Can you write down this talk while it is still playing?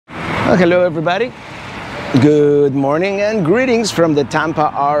Well, hello everybody. Good morning and greetings from the Tampa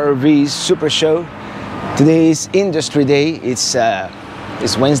RV Super Show. Today is Industry Day. It's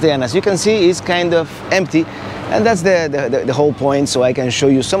Wednesday, and as you can see, it's kind of empty, and that's the whole point, so I can show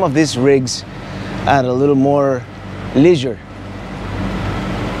you some of these rigs at a little more leisure.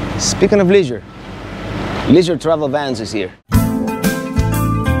 Speaking of leisure Travel Vans is here.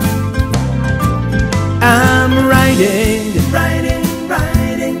 I'm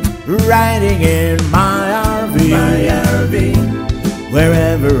riding in my RV,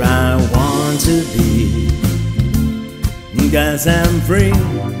 wherever I want to be, 'cause I'm free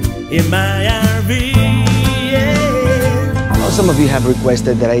in my RV, yeah. Well, some of you have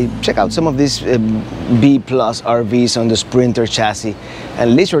requested that I check out some of these B+ RVs on the Sprinter chassis,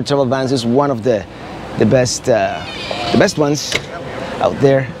 and Leisure Travel Vans is one of the best ones out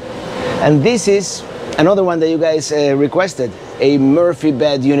there. And this is another one that you guys requested, a Murphy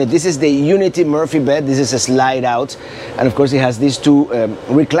bed unit. This is the Unity Murphy bed. This is a slide out, and of course it has these two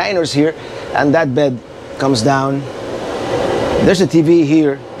recliners here, and that bed comes down. There's a TV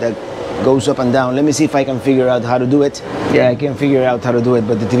here that goes up and down. Let me see if I can figure out how to do it. Yeah, I can figure out how to do it,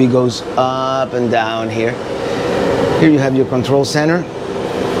 but the TV goes up and down here. Here you have your control center.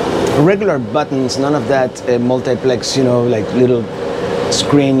 Regular buttons, none of that multiplex, you know, like little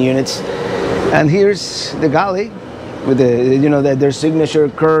screen units. And here's the galley with the, you know, their signature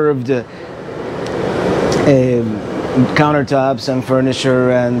curved countertops and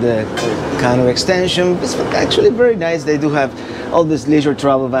furniture and counter extension. It's actually very nice. They do have all these Leisure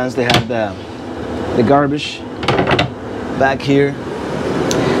Travel Vans. They have the garbage back here,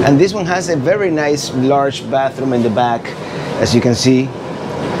 and this one has a very nice large bathroom in the back, as you can see.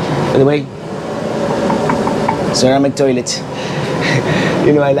 By the way, ceramic toilet.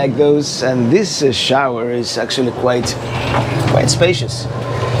 You know, I like those, and this shower is actually quite spacious.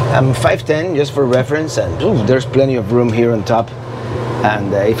 I'm 5'10", just for reference, and ooh, there's plenty of room here on top.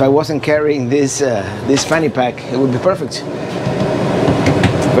 And if I wasn't carrying this fanny pack, it would be perfect.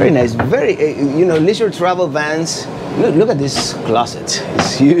 Very nice, very you know, Leisure Travel Vans. Look at this closet;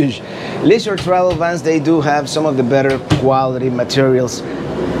 it's huge. Leisure Travel Vans, they do have some of the better quality materials.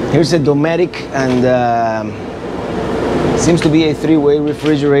 Here's a Dometic, and seems to be a 3-way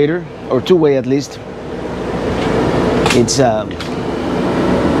refrigerator, or 2-way at least. It's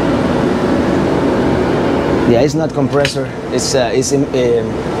yeah, it's not compressor, it's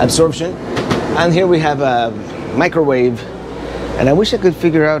absorption. And here we have a microwave, and I wish I could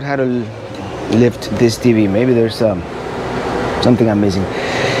figure out how to lift this TV. Maybe there's something I'm missing.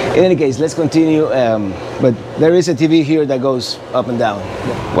 In any case, let's continue, but there is a TV here that goes up and down.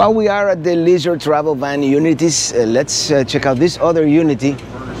 While we are at the Leisure Travel Van Unities, let's check out this other Unity.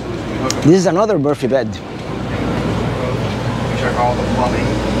 This is another Murphy bed. We check all the plumbing,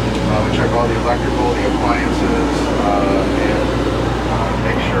 we check all the electrical, the appliances, and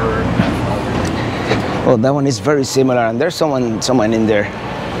make sure that Well, that one is very similar, and there's someone in there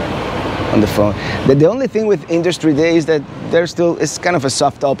on the phone. The only thing with Industry Day is that it's kind of a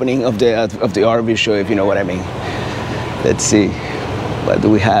soft opening of the RV show, if you know what I mean. Let's see, what do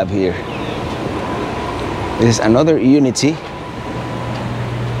we have here? This is another Unity,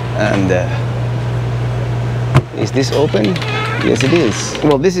 and is this open? Yes, it is.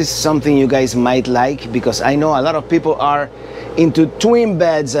 Well, this is something you guys might like, because I know a lot of people are into twin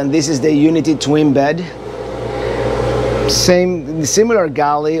beds, and this is the Unity twin bed. Similar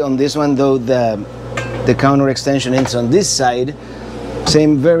galley on this one, though the counter extension is on this side.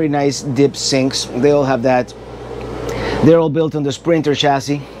 Same very nice dip sinks. They all have that. They're all built on the Sprinter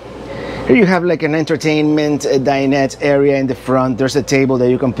chassis. Here you have like an entertainment dinette area in the front. There's a table that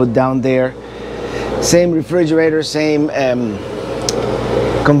you can put down there. Same refrigerator, same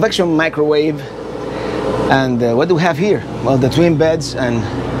convection microwave. And what do we have here? Well, the twin beds, and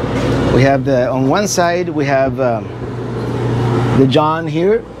we have on one side we have the John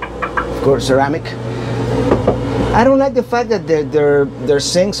here, of course, ceramic. I don't like the fact that their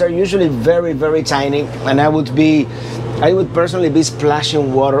sinks are usually very tiny, and I would personally be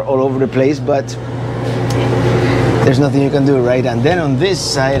splashing water all over the place, but there's nothing you can do, right? And then on this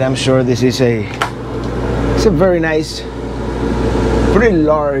side, I'm sure this is it's a very nice, pretty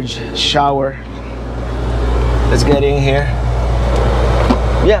large shower. Let's get in here.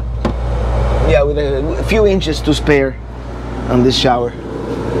 Yeah, with a few inches to spare on this shower.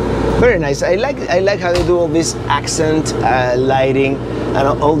 Very nice. I like how they do all this accent lighting and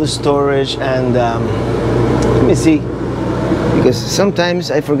all the storage. And let me see, because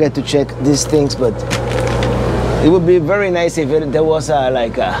sometimes I forget to check these things, but it would be very nice if there was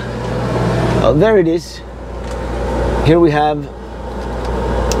oh, there it is. Here we have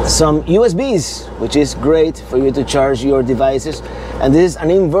some USBs, which is great for you to charge your devices. And this is an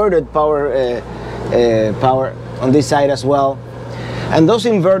inverted power on this side as well. And those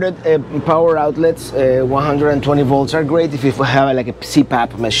inverted power outlets, 120 volts, are great if you have like a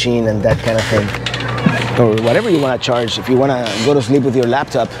CPAP machine and that kind of thing, or whatever you want to charge. If you want to go to sleep with your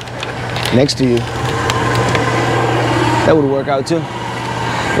laptop next to you, that would work out too.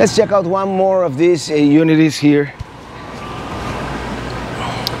 Let's check out one more of these unities here.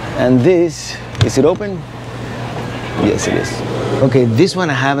 And this, is it open? Yes, it is. Okay, this one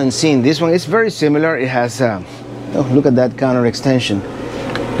I haven't seen. This one is very similar. It has, oh, look at that counter extension.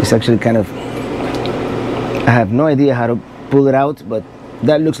 It's actually kind of, I have no idea how to pull it out, but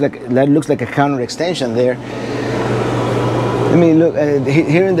that looks like a counter extension there. Let me look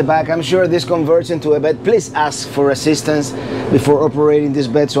here in the back. I'm sure this converts into a bed. Please ask for assistance before operating this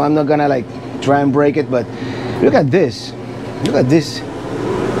bed, so I'm not gonna like try and break it. But look at this. Look at this.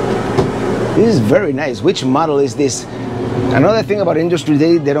 This is very nice. Which model is this? Another thing about Industry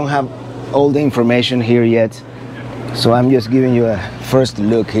Day, they don't have all the information here yet, so I'm just giving you a first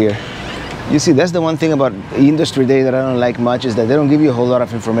look here. You see, that's the one thing about Industry Day that I don't like much, is that they don't give you a whole lot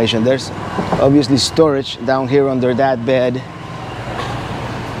of information. There's obviously storage down here under that bed.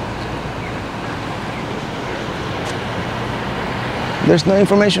 There's no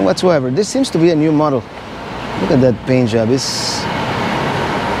information whatsoever. This seems to be a new model. Look at that paint job.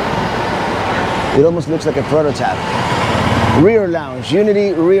 It almost looks like a prototype. Rear lounge,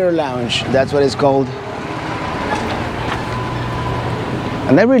 Unity rear lounge. That's what it's called.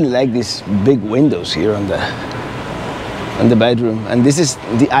 And I really like these big windows here on the bedroom. And this is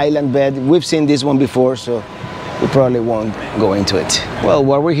the island bed. We've seen this one before, so we probably won't go into it. Well,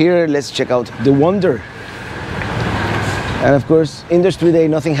 while we're here, let's check out the Wonder. And of course, Industry Day,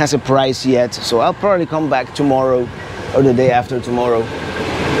 nothing has a price yet, so I'll probably come back tomorrow or the day after tomorrow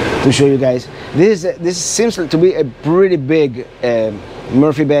to show you guys. This seems to be a pretty big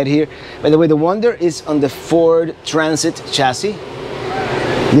Murphy bed here. By the way, the Wonder is on the Ford Transit chassis.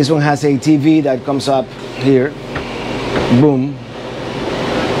 This one has a TV that comes up here, boom.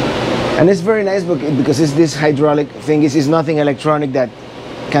 And it's very nice because it's this hydraulic thing. It's nothing electronic that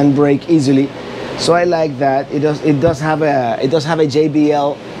can break easily. So I like that. It does have a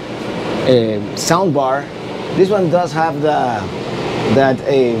JBL sound bar. This one does have that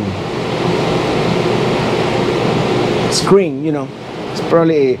screen, you know. It's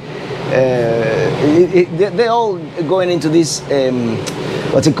probably they all going into this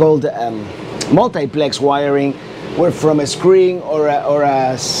what's it called, multiplex wiring, where from a screen or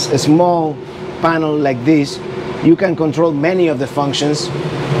a small panel like this, you can control many of the functions.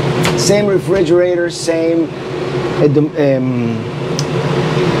 Same refrigerator, same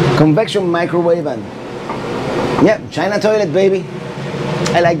convection microwave, and yeah, China toilet, baby.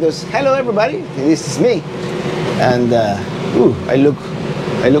 I like those. Hello everybody, this is me, and ooh, I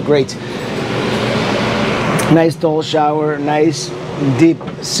look great. Nice tall shower, nice deep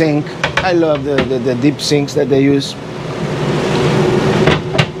sink. I love the deep sinks that they use.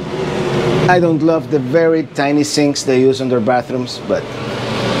 I don't love the very tiny sinks they use in their bathrooms, but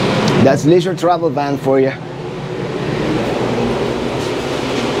that's leisure travel van for you.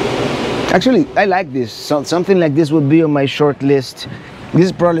 Actually, I like this. Something like this would be on my short list. This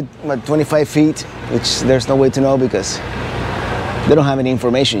is probably what, 25 feet, which there's no way to know because they don't have any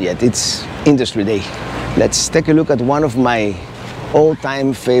information yet. It's Industry Day. Let's take a look at one of my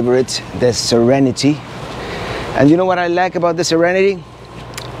all-time favorites, the Serenity. And you know what I like about the Serenity?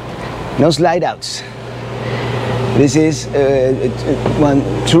 No slide outs. This is one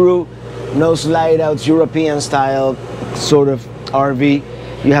true no slide outs European style sort of RV.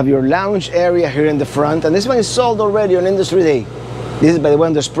 You have your lounge area here in the front, and this one is sold already on Industry Day. This is, by the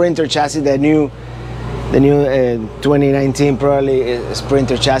way, the Sprinter chassis, the new 2019 probably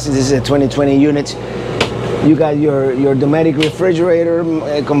Sprinter chassis. This is a 2020 unit. You got your domestic refrigerator,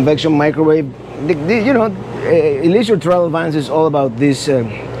 convection microwave. You know, leisure travel vans is all about these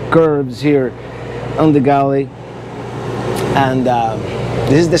curves here on the galley. And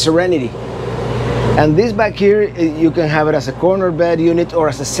this is the Serenity. And this back here, you can have it as a corner bed unit or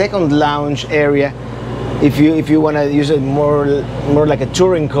as a second lounge area if you want to use it more like a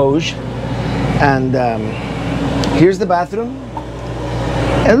touring coach. And here's the bathroom.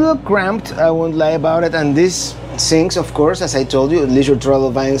 A little cramped, I won't lie about it. And this sinks, of course, as I told you, leisure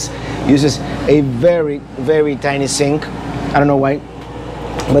travel vans uses a very, very tiny sink. I don't know why.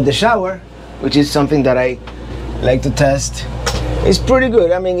 But the shower, which is something that I like to test, is pretty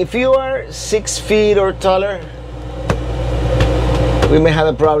good. I mean, if you are 6 feet or taller, we may have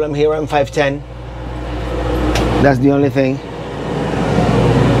a problem here. I'm 5'10". That's the only thing.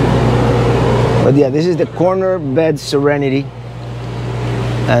 But yeah, this is the corner bed Serenity,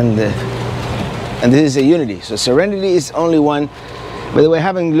 and this is a Unity. So Serenity is only one. By the way, I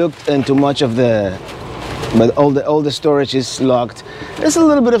haven't looked into much of the, but all the storage is locked. There's a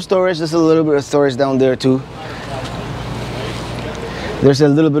little bit of storage. There's a little bit of storage down there too. There's a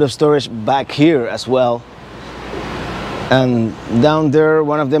little bit of storage back here as well. And down there,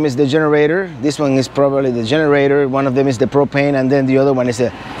 one of them is the generator. This one is probably the generator. One of them is the propane, and then the other one is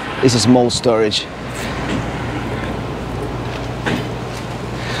a small storage.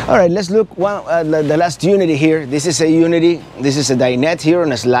 All right, let's look the last Unity here. This is a Unity. This is a dinette here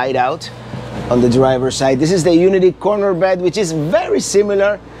on a slide out on the driver's side. This is the Unity corner bed, which is very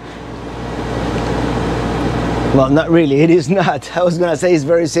similar. Well, not really, it is not. I was gonna say it's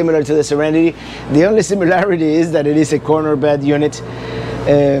very similar to the Serenity. The only similarity is that it is a corner bed unit.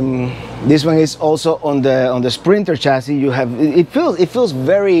 This one is also on the Sprinter chassis. You have, it feels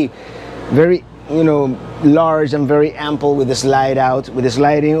very, very, you know, large and very ample with the slide out, with the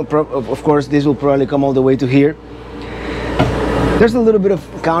sliding. Of course, this will probably come all the way to here. There's a little bit of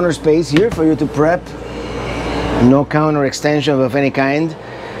counter space here for you to prep. No counter extension of any kind,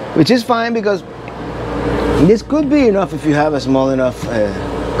 which is fine because this could be enough if you have a small enough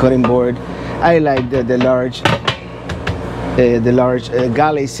cutting board. I like the large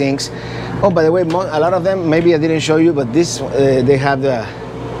galley sinks. Oh, by the way, a lot of them, maybe I didn't show you, but this they have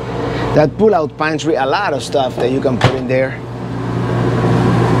that pull-out pantry, a lot of stuff that you can put in there.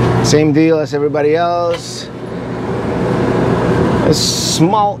 Same deal as everybody else. A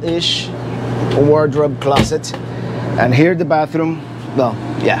small-ish wardrobe closet, and here the bathroom. Well,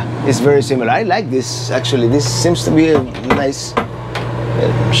 yeah, it's very similar. I like this actually. This seems to be a nice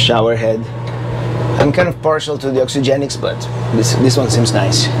shower head. I'm kind of partial to the Oxygenics, but this one seems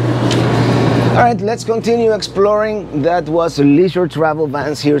nice. All right, let's continue exploring. That was Leisure Travel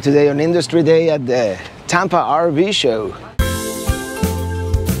Vans here today on Industry Day at the Tampa RV Show.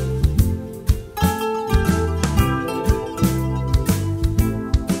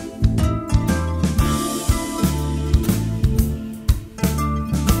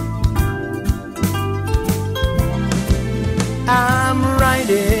 I'm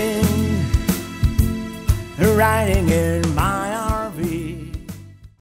riding in my